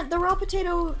 It can't, the raw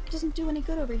potato doesn't do any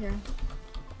good over here.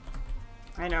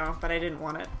 I know, but I didn't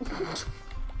want it.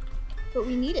 But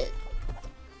we need it.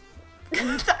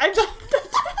 I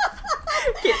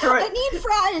can't throw it. I need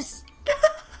fries!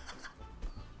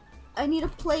 I need a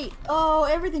plate. Oh,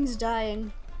 everything's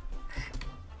dying.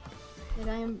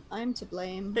 And I'm to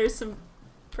blame. There's some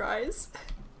fries.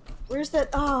 Where's that?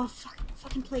 Oh,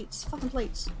 fucking plates. Fucking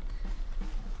plates.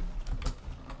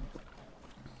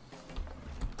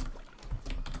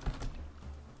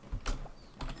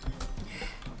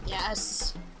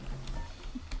 Yes!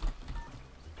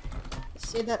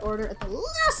 Save that order at the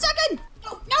last second!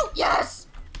 Oh, no! Yes!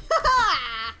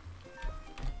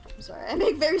 I'm sorry, I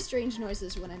make very strange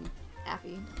noises when I'm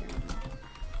happy.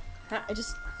 I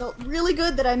just felt really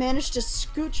good that I managed to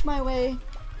scooch my way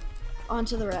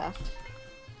onto the raft.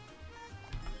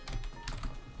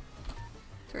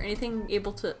 Is there anything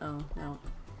able to... Oh, no.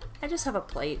 I just have a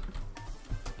plate.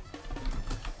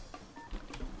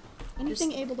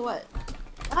 Anything able to what?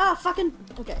 Ah, fucking...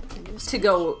 Okay. To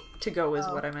go is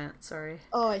what I meant, sorry.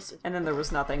 Oh, I see. And then there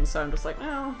was nothing, so I'm just like,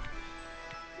 no.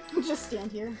 Just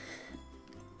stand here.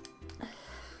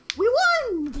 We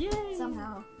won! Yay!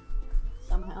 Somehow.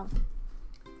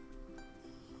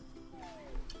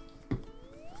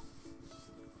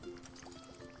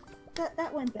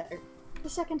 That went better. The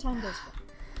second time goes better.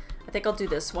 I think I'll do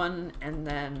this one and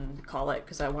then call it,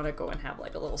 because I want to go and have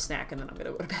like a little snack and then I'm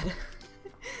gonna go to bed.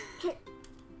 Okay.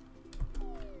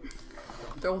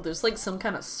 Oh, there's like some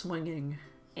kind of swinging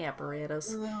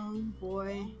apparatus. Oh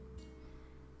boy.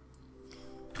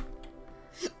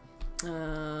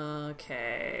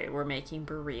 Okay, we're making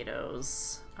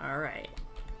burritos. Alright.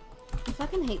 I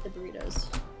fucking hate the burritos.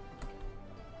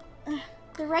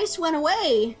 The rice went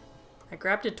away! I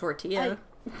grabbed a tortilla.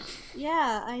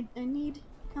 Yeah, I need...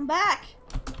 Come back!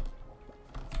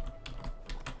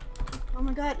 Oh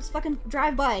my god, it's fucking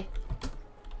drive-by.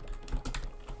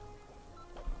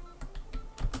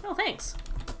 Oh, thanks.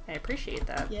 I appreciate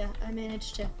that. Yeah, I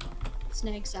managed to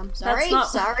snag some. Sorry,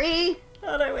 sorry!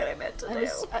 Not what I meant to do.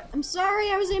 I'm sorry,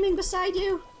 I was aiming beside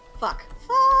you. Fuck.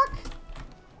 Fuck!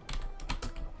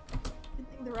 Good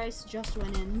thing the rice just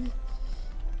went in.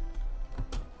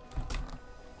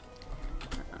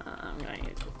 I'm gonna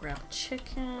need to go grab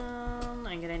chicken.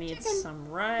 I'm gonna need some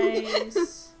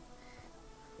rice.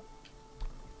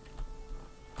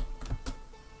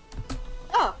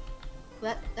 Oh!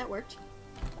 That worked.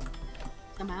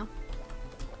 Somehow.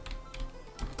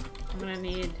 I'm gonna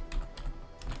need...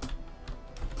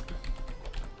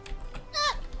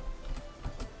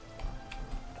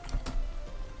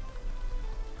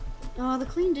 Oh, the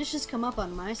clean dishes come up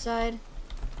on my side.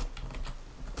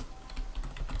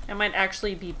 It might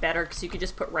actually be better because you could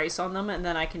just put rice on them and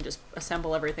then I can just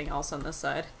assemble everything else on this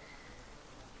side.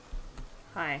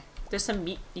 Hi. There's some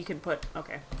meat you can put...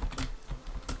 Okay.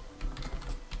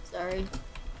 Sorry.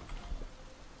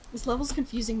 This level's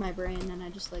confusing my brain and I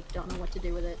just like don't know what to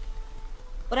do with it.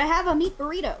 But I have a meat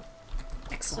burrito.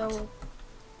 Excellent. So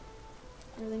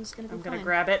everything's gonna be I'm fine. gonna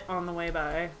grab it on the way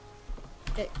by.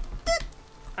 Okay.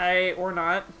 Or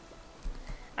not.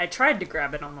 I tried to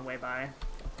grab it on the way by.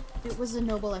 It was a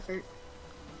noble effort.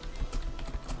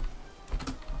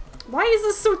 Why is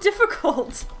this so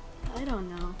difficult? I don't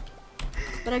know.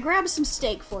 But I grabbed some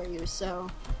steak for you, so...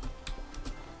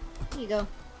 Here you go.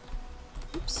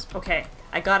 Oops. Okay,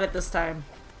 I got it this time.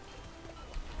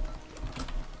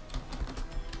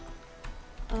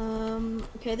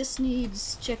 Okay, this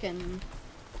needs chicken.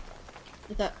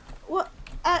 What?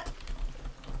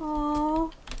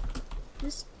 Oh.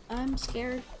 I'm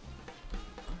scared.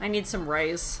 I need some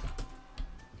rice.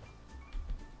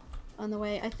 On the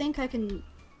way. I think I can...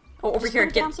 Oh, over here.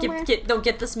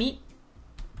 Get this meat.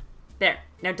 There.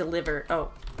 Now deliver. Oh.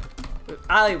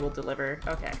 I will deliver.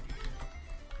 Okay.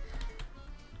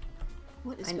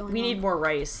 What is going on? We need more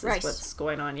rice. Rice. Is what's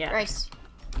going on, yeah. Rice.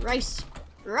 Rice.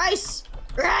 Rice!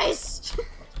 Rice!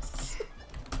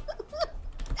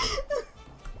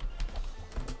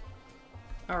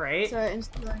 Alright. Sorry, I'm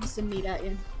throwing some meat at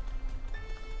you.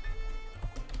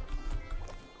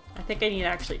 I think I need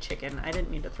actually chicken. I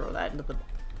didn't mean to throw that into the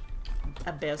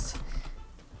abyss.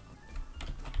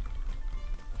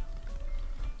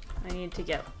 I need to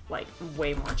get, like,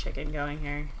 way more chicken going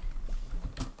here.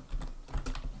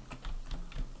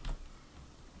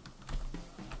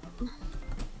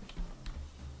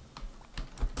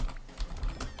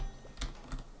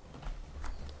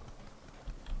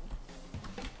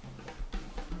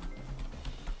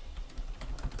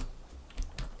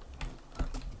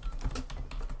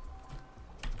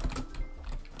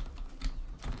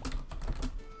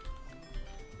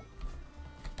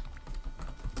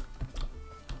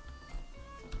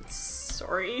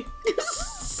 Sorry.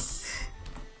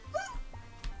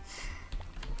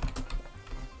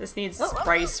 This needs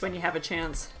rice when you have a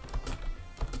chance.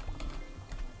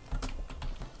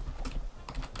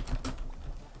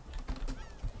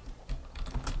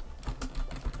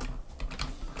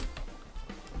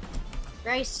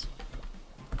 Rice.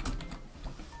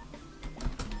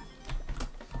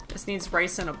 This needs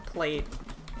rice in a plate.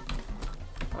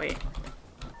 Wait.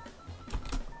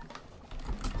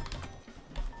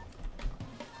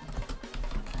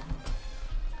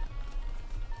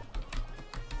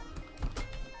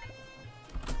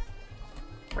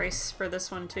 rice for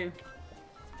this one too.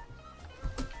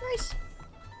 Rice.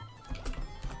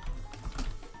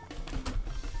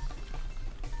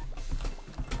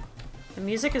 The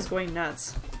music is going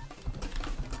nuts.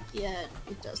 Yeah,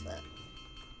 it does that.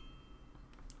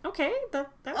 Okay, that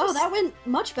was... Oh, that went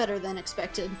much better than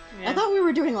expected. Yeah. I thought we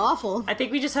were doing awful. I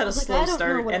think we just had a slow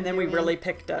start, and then we really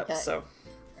picked up, so...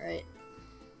 Right.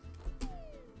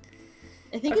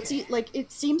 I think it's, like,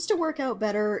 it seems to work out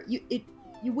better.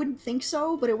 You wouldn't think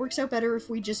so, but it works out better if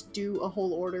we just do a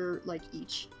whole order, like,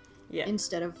 each. Yeah.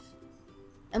 Instead of...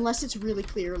 Unless it's really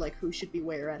clear, like, who should be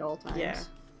where at all times. Yeah.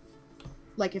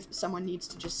 Like, if someone needs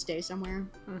to just stay somewhere.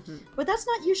 Mm-hmm. But that's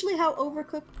not usually how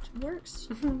Overcooked works.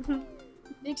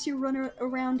 It makes you run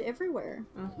around everywhere.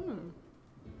 Mm-hmm.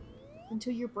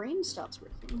 Until your brain stops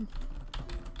working.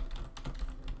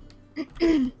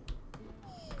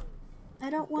 I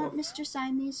don't want Mr.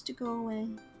 Siamese to go away.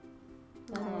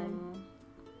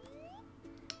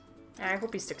 I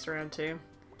hope he sticks around too.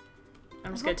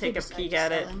 I'm just gonna take a peek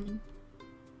at it.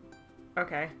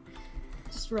 Okay.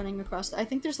 Just running across. I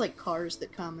think there's like cars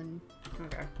that come and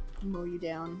okay. mow you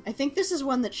down. I think this is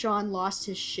one that Sean lost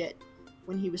his shit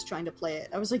when he was trying to play it.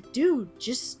 I was like, dude,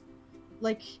 just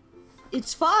like,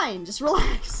 it's fine. Just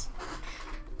relax.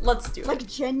 Let's do it. Like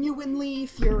genuinely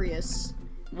furious.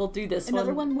 We'll do this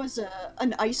Another one was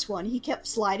an ice one. He kept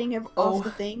sliding off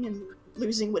the thing and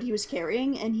losing what he was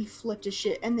carrying, and he flipped his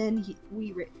shit. And then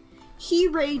he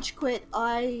rage quit.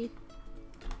 I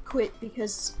quit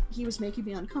because he was making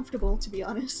me uncomfortable, to be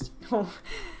honest. Oh.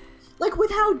 Like,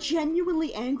 with how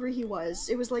genuinely angry he was.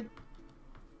 It was like...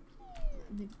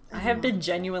 I have been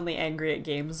genuinely angry at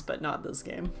games, but not this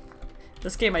game.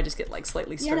 This game I just get, like,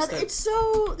 slightly stressed out. It's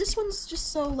so... This one's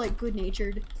just so, like,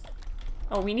 good-natured.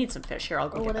 Oh, we need some fish. Here, I'll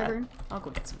go get whatever. that. I'll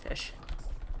go get some fish.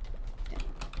 Yeah.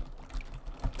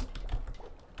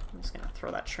 I'm just gonna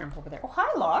throw that shrimp over there. Oh,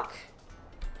 hi, Locke!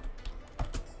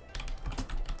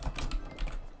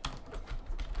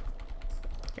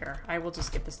 Here, I will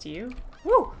just give this to you.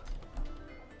 Woo!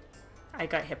 I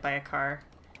got hit by a car.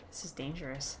 This is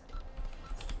dangerous.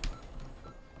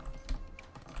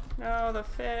 No, the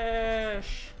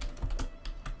fish!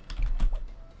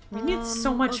 We need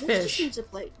so much fish. This just needs a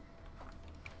plate.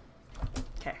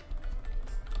 Okay.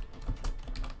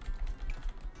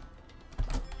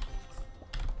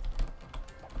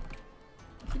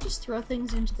 If you just throw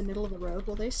things into the middle of the road,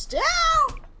 will they still?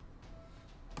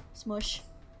 Smush.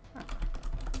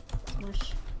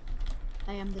 Smush.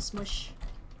 I am the smush.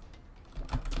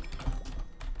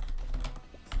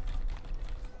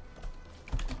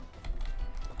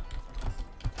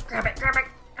 Grab it, grab it!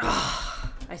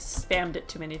 Oh, I spammed it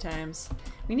too many times.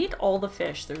 We need all the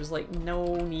fish. There's like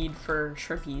no need for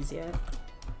shrimpies yet.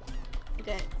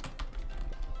 Okay.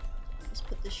 Let's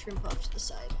put this shrimp off to the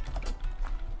side.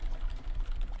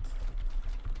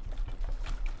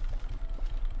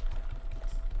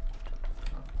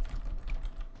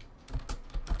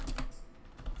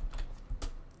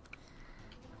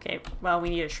 Okay, well, we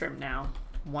need a shrimp now.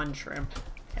 One shrimp.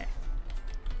 Okay.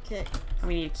 Okay. And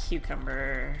we need a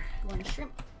cucumber. One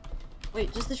shrimp.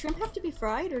 Wait, does the shrimp have to be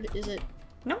fried, or is it...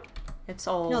 Nope. It's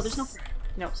all... No, there's no fryer.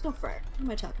 No. There's no fryer. What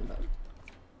am I talking about?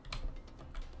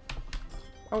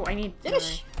 Oh, I need...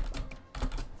 Fish!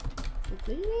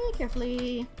 Quickly,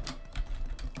 carefully.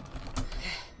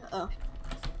 Uh-oh.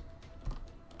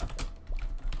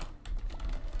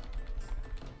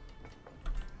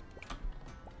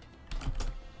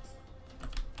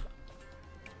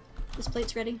 This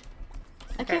plate's ready.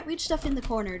 I can't reach stuff in the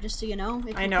corner, just so you know. If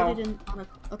you put it in on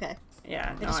a... Okay.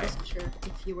 Yeah, I just wasn't sure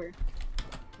if you were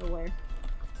aware.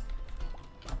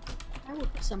 I will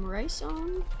put some rice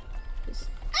on.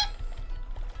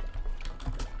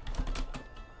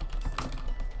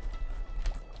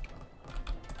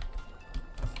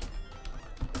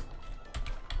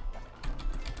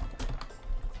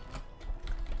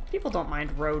 People don't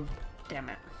mind road, damn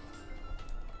it.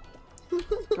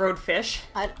 Road fish.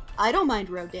 I don't mind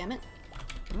road, damn it.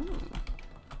 Mm.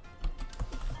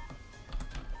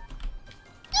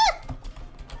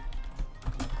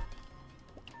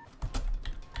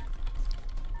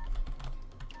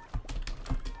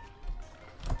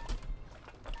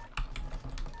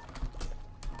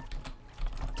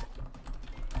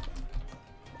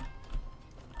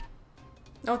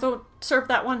 No, don't serve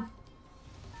that one.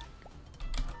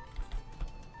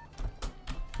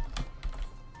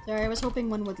 Sorry, I was hoping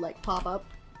one would, like, pop up.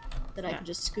 That I could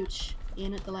just scooch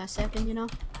in at the last second, you know?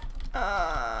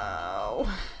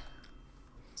 Oh.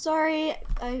 Sorry,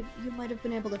 you might have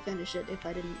been able to finish it if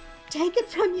I didn't take it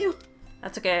from you.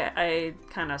 That's okay, I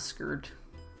kind of screwed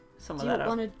some of that up.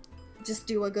 Do you want to just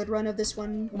do a good run of this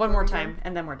one? One more time,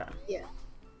 and then we're done. Yeah.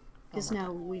 Because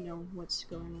now we know what's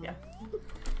going on. Yeah.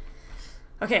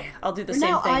 Okay, I'll do the or same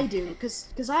now thing. Now I do,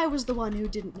 because I was the one who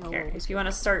didn't know. Here, if you want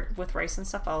to start with rice and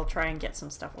stuff, I'll try and get some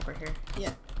stuff over here.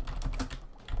 Yeah.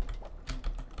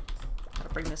 Gotta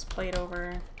bring this plate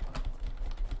over.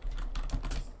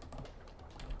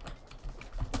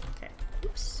 Okay.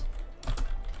 Oops.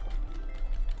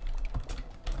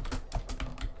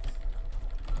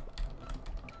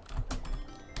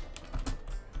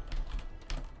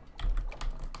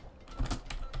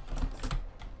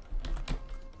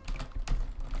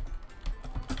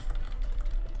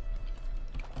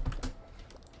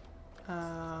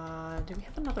 Do we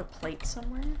have another plate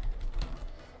somewhere?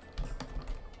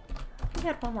 We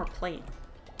had one more plate.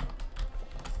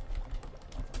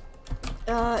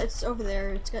 It's over there.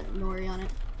 It's got nori on it.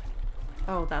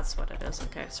 Oh, that's what it is.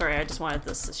 Okay, sorry, I just wanted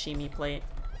the sashimi plate.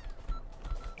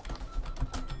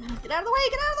 Get out of the way!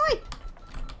 Get out of the way!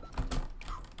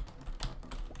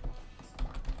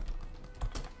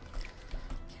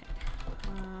 Okay.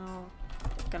 Well,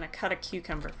 gonna cut a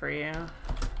cucumber for you.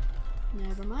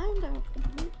 Never mind. And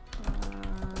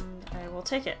I will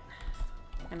take it.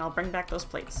 And I'll bring back those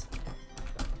plates.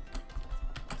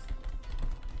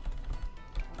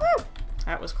 Woo!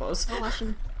 That was close. I'll wash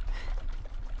them.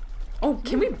 Oh,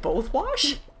 can we both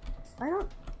wash? I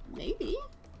don't... Maybe?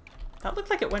 That looked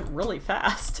like it went really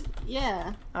fast.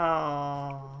 Yeah.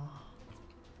 Oh.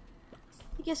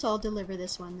 I guess I'll deliver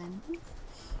this one then.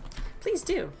 Please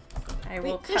do. I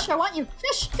will Wait, fish, I want you!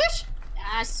 Fish! Fish!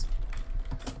 Yes!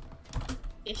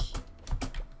 Fish.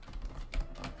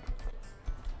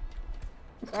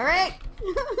 Alright!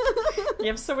 You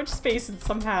have so much space and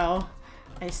somehow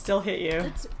I still hit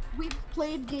you. We've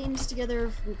played games together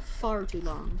for far too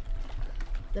long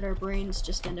that our brains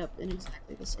just end up in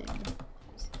exactly the same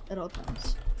at all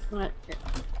times. What?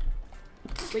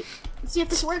 Wait, let's see if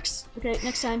this works. Okay,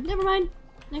 next time. Never mind.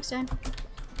 Next time.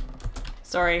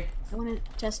 Sorry. I want to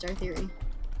test our theory.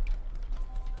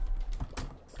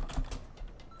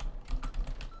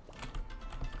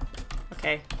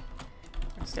 Okay.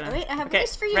 I'm just gonna... Oh, wait, I have okay.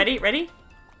 rice for you. Ready? Ready?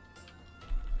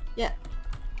 Yeah.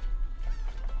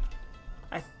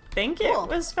 I think Cool. it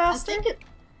was faster.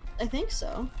 I think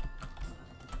so.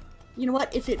 You know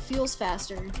what? If it feels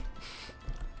faster,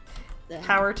 then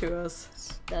Power to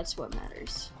us. that's what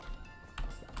matters.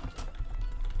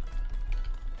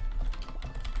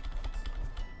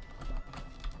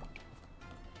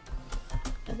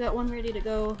 I've got one ready to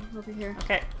go over here.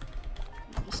 Okay.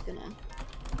 I'm just gonna...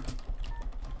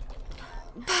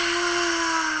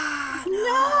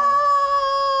 No!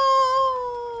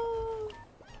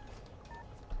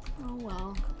 Oh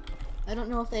well. I don't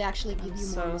know if they actually give you more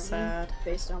so money sad.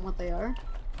 based on what they are.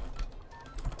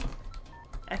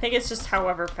 I think it's just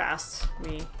however fast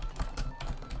we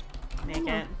make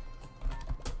it.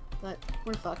 But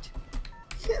we're fucked.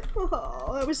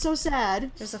 Oh, that was so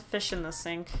sad. There's a fish in the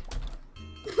sink.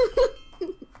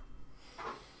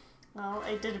 Well,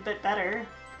 I did a bit better.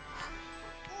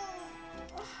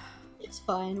 It's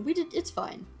fine. It's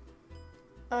fine.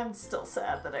 I'm still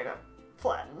sad that I got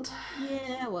flattened.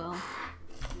 Yeah, well.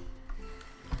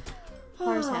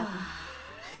 Cars happen.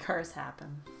 Cars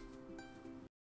happen.